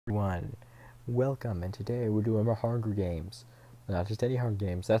Everyone, welcome, and today we're doing our Hunger Games. Not just any Hunger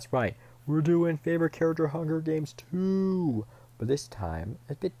Games, that's right, we're doing Favorite Character Hunger Games 2! But this time,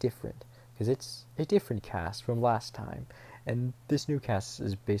 a bit different, because it's a different cast from last time, and this new cast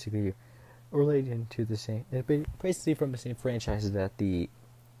is basically related to the same, basically from the same franchise that the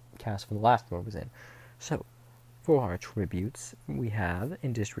cast from the last one was in. So, for our tributes, we have,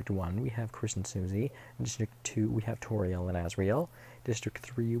 in District 1, we have Chris and Susie. In District 2, we have Toriel and Azriel. District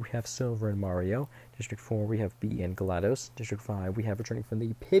 3, we have Silver and Mario. District 4, we have Bee and GLaDOS. District 5, we have returning from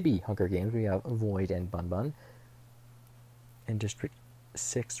the Pibby Hunger Games, we have Void and Bun Bun. In District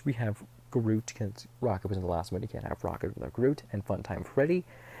 6, we have Groot, because Rocket was in the last one, you can't have Rocket without Groot. And Funtime Freddy.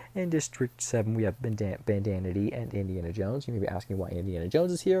 In District 7, we have Bandanity and Indiana Jones. You may be asking why Indiana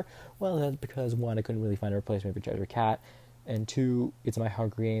Jones is here. Well, that's because, one, I couldn't really find a replacement for Treasure Cat. And two, it's my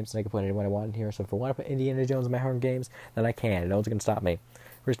Hunger Games, and I can put anyone I want in here. So if I want to put Indiana Jones in my Hunger Games, then I can. No one's going to stop me.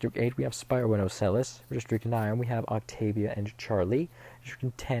 For District 8, we have Spyro and Ocellus. For District 9, we have Octavia and Charlie.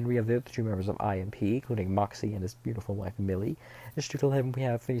 District 10, we have the other two members of IMP, including Moxie and his beautiful wife, Millie. District 11, we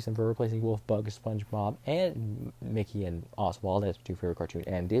have Phineas and Ferb replacing Wolf, Bug, SpongeBob, and Mickey and Oswald as two favorite cartoon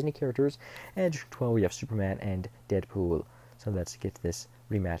and Disney characters. And District 12, we have Superman and Deadpool. So let's get this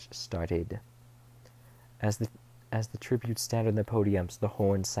rematch started. As the tributes stand on the podiums, the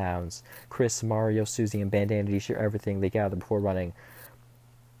horn sounds. Chris, Mario, Susie, and Bandanity share everything they gather before running.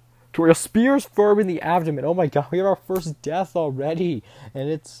 Toriel spears Ferb in the abdomen. Oh my god, we have our first death already. And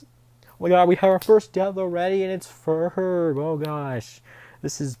it's... Oh my god, we have our first death already, and it's Ferb. Oh gosh.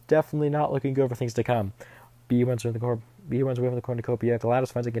 This is definitely not looking good for things to come. Bee runs away from the cornucopia.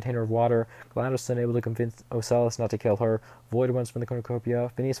 GLaDOS finds a container of water. GLaDOS is unable to convince Ocellus not to kill her. Void runs from the cornucopia.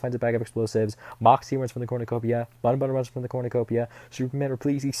 Phineas finds a bag of explosives. Moxie runs from the cornucopia. Bun Bun runs from the cornucopia. Superman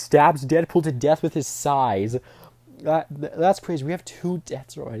repletes. He stabs Deadpool to death with his size. That's crazy. We have 2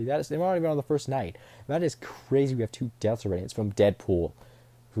 deaths already. They're not even on the first night. That is crazy. We have 2 deaths already. It's from Deadpool,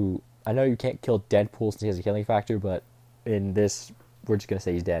 who I know you can't kill Deadpool since he has a killing factor, but in this, we're just gonna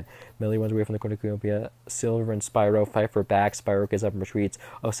say he's dead. Millie runs away from the cornucopia. Silver and Spyro fight for a bag. Spyro gives up and retreats.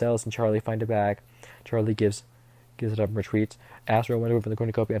 Ocellus and Charlie find a bag. Charlie gives it up and retreats. Astro runs away from the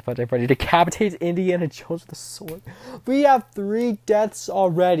cornucopia, and Funtime Freddy decapitates Indiana Jones with a sword. We have 3 deaths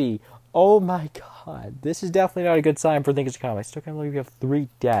already. Oh my god. This is definitely not a good sign for things to come. I still can't believe we have 3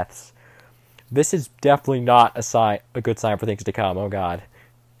 deaths. This is definitely not a good sign for things to come. Oh god.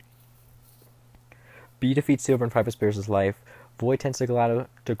 Bee defeats Silver and Piper spares his life. Void tends to GLaDOS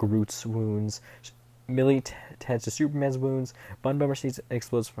to Groot's wounds. Millie tends to Superman's wounds. Bun Bun receives and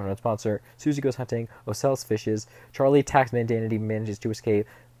explodes from her sponsor. Susie goes hunting. Ocellus fishes. Charlie attacks Bandanity, manages to escape.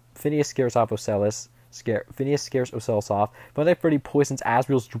 Phineas scares off Ocellus. Phineas scares Ocellus off. Funtime Freddy poisons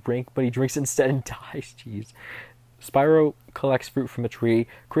Azriel's drink, but he drinks it instead and dies. Jeez. Spyro collects fruit from a tree.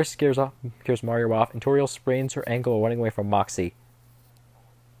 Chris scares Mario off, and Toriel sprains her ankle while running away from Moxie.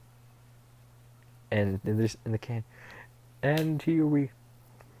 And here we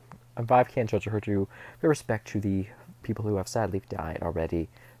 5 can shots are her to pay respect to the people who have sadly died already.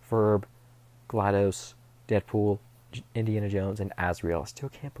 Ferb, GLaDOS, Deadpool, Indiana Jones, and Azriel. I still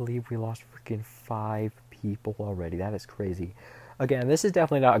can't believe we lost freaking 5 people already. That is crazy. Again, this is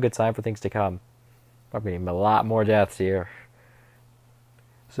definitely not a good sign for things to come. Probably a lot more deaths here.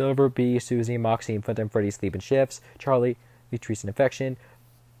 Silver, Bee, Susie, Moxie, and Funtime Freddy sleep in shifts. Charlie retreats in infection.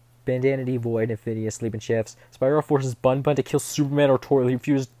 Bandanity, Void, and Phineas sleep in shifts. Spyro forces Bun Bun to kill Superman or Toriel.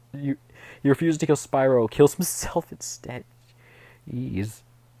 He refuses to kill Spyro. Kills himself instead. Jeez.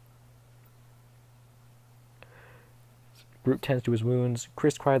 Groot tends to his wounds.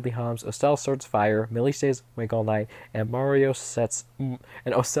 Chris quietly hums. Ocellus starts fire. Millie stays awake all night. And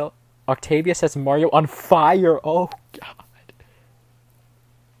Octavia sets Mario on fire. Oh, God.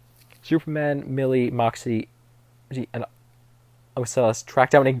 Superman, Millie, Moxie, and Ocellus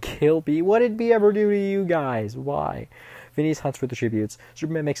track down and kill Bee. What did Bee ever do to you guys? Why? Phineas hunts for the tributes.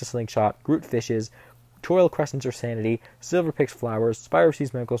 Superman makes a slingshot. Groot fishes. Toriel questions her sanity. Silver picks flowers. Spyro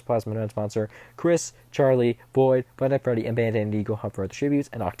receives Medical's plasma non-sponsor. Chris, Charlie, Void, Funtime Freddy, and Bandanity go hunt for other tributes,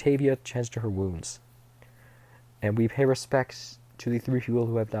 and Octavia tends to her wounds. And we pay respects to the 3 people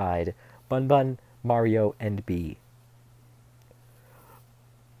who have died. Bun Bun, Mario, and Bee.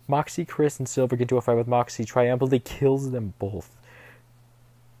 Moxie, Chris, and Silver get into a fight with Moxie. Triumphantly kills them both.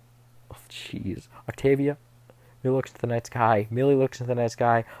 Oh, jeez. Octavia looks at the night sky. Millie looks at the night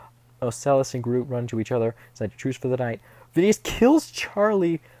sky. Ocellus and Groot run to each other, decide to choose for the night. Phineas kills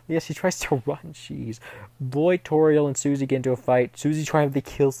Charlie. Yes, he tries to run. Jeez. Void, Toriel, and Susie get into a fight. Susie triumphantly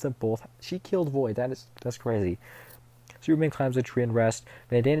kills them both. She killed Void. That's crazy. Superman climbs a tree and rests.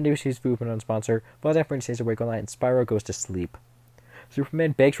 Bandanity receives food but unsponsored. Funtime Freddy stays awake all night, and Spyro goes to sleep.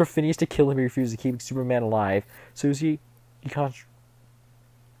 Superman begs for Phineas to kill him. He refuses, keeping Superman alive. Susie, he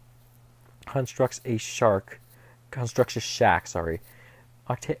constructs a shack. Sorry.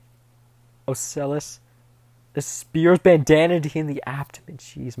 Ocellus spears bandana in the abdomen.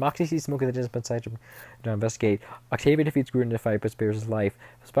 Jeez. Moxie sees smoke in the distance inside to investigate. Octavia defeats Groot in a fight but spares his life.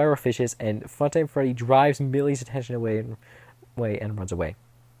 Spyro fishes, and Funtime Freddy drives Millie's attention away and runs away.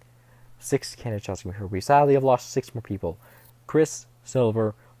 6 cannon shots from here. We sadly have lost 6 more people. Chris,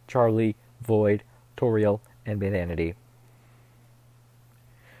 Silver, Charlie, Void, Toriel, and Vanity.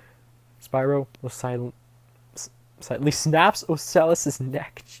 Spyro will silently snaps Ocellus'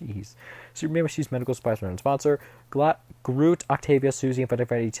 neck. Jeez. Superman receives medical supplies from a sponsor. Groot, Octavia, Susie, and Funtime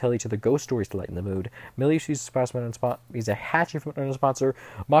Freddy tell each other ghost stories to lighten the mood. Millie receives supplies from a He's a hatchet from a sponsor.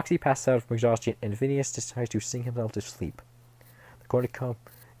 Moxie passes out from exhaustion, and Phineas decides to sing himself to sleep. The cornucopia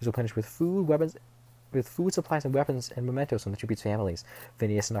is replenished with food supplies and weapons and mementos from the tributes' families.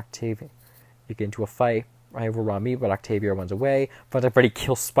 Phineas and Octavia get into a fight over raw meat, but Octavia runs away. Funtime Freddy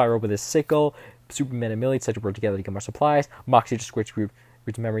kills Spyro with his sickle. Superman and Millie decide to work together to get more supplies. Moxie just squirts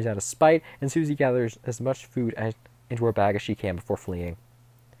Groot's memories out of spite, and Susie gathers as much food into her bag as she can before fleeing.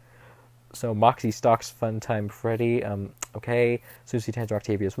 So Moxie stalks Funtime Freddy. Okay. Susie tends to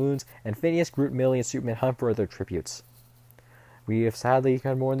Octavia's wounds, and Phineas, Groot, Millie, and Superman hunt for other tributes. We have sadly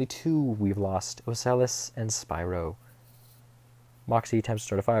got more than the 2 we've lost, Ocellus and Spyro. Moxie attempts to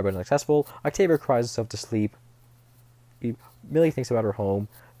start a fire, but unsuccessful. Octavia cries herself to sleep. Millie thinks about her home.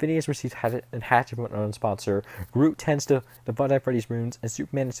 Phineas receives a hatchet from an unknown sponsor. Groot tends to the Funtime Freddy's wounds, and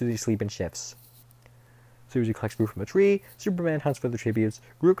Superman and Susie sleep in shifts. Susie collects Groot from a tree. Superman hunts for the tributes.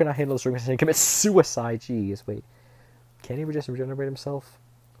 Groot cannot handle the circumstances and commits suicide. Jeez, wait. Can he just regenerate himself?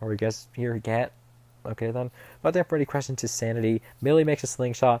 Or I guess here he can't. Okay, then. Funtime Freddy crashes into sanity. Millie makes a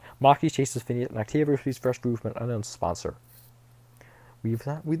slingshot. Moxie chases Phineas, and Octavia receives fresh food from an unknown sponsor. We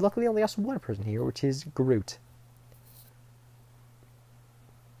luckily only asked one person here, which is Groot.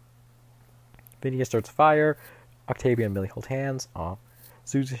 Phineas starts a fire. Octavia and Millie hold hands.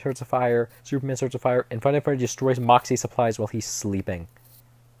 Susie starts a fire. Superman starts a fire. And Funtime Freddy destroys Moxie's supplies while he's sleeping.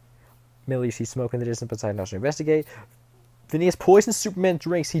 Millie sees smoke in the distance but decides not to investigate. Phineas poisons Superman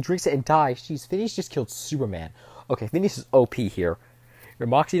drinks. He drinks it and dies. Jeez, Phineas just killed Superman. Okay, Phineas is OP here.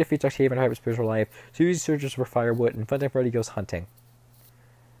 Moxie defeats Octavia and Hyper Spiritual Life. Susie searches for firewood, and Funtime Freddy goes hunting.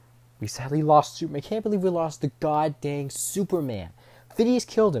 We sadly lost Superman. I can't believe we lost the goddamn Superman. Phineas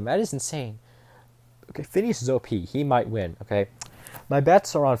killed him. That is insane. Okay, Phineas is OP. He might win, okay? My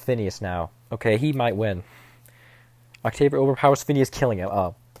bets are on Phineas now. Okay, he might win. Octavia overpowers Phineas, killing him.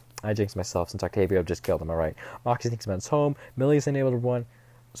 Oh, I jinxed myself since Octavia just killed him. Alright. Moxie thinks about his home. Millie's unable to run.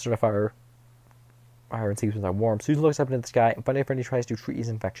 Start a fire and sleeps without warmth. Susan looks up into the sky, and Funtime Freddy tries to treat his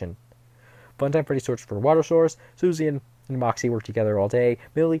infection. Funtime Freddy searches for a water source. Susie and Moxie work together all day.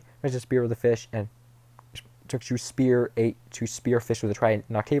 Millie tries to spear with a fish, and to spear fish with a trident.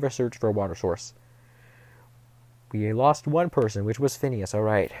 And Octavia searches for a water source. We lost one person, which was Phineas.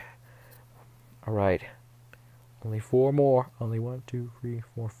 Alright. Only 4 more. Only 1, 2, 3,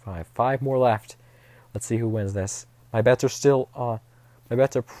 4, 5. 5 more left. Let's see who wins this. My bets are still on. My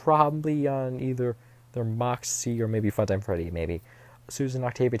bets are probably on either Moxie or maybe Funtime Freddy. Maybe. Susan and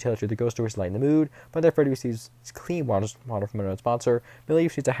Octavia tell each other the ghost stories to lighten the mood. Funtime Freddy receives clean water from an unknown sponsor. Millie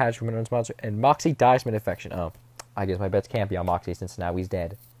receives a hatch from an unknown sponsor. And Moxie dies from an infection. Oh, I guess my bets can't be on Moxie since now he's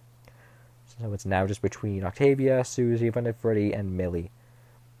dead. So it's now just between Octavia, Susie, Funtime Freddy, and Millie.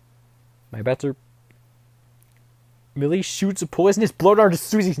 My bets are... Millie shoots a poisonous blow dart to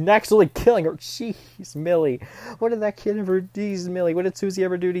Susie's neck, slowly killing her. Jeez, Millie. What did that kid ever do? Jeez, Millie, what did Susie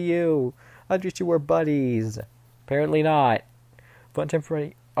ever do to you? I thought you were buddies. Apparently not. Funtime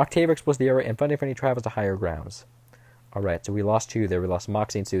Freddy... Octavia explores the area, and Funtime Freddy travels to higher grounds. Alright, so we lost 2 there. We lost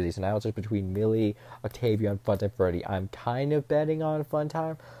Moxie and Susie. So now it's just between Millie, Octavia, and Funtime Freddy. I'm kind of betting on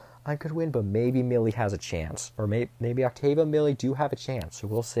Funtime. I could win, but maybe Millie has a chance. Or maybe Octavia and Millie do have a chance, so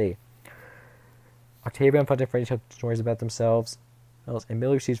we'll see. Octavia and Funtime Freddy tell stories about themselves, and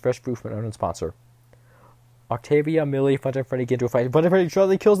Millie receives fresh food from an unknown sponsor. Octavia, Millie, Funtime Freddy get into a fight. Funtime Freddy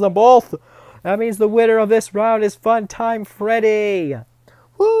suddenly kills them both! That means the winner of this round is Funtime Freddy!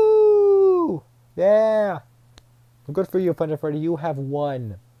 Woo! Yeah! Good for you, Funtime Freddy. You have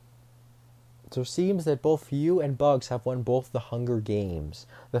won. So it seems that both you and Bugs have won both the Hunger Games.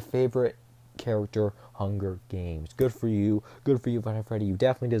 The favorite character Hunger Games. Good for you. Good for you, Funtime Freddy. You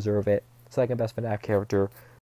definitely deserve it. Second best FNAF character.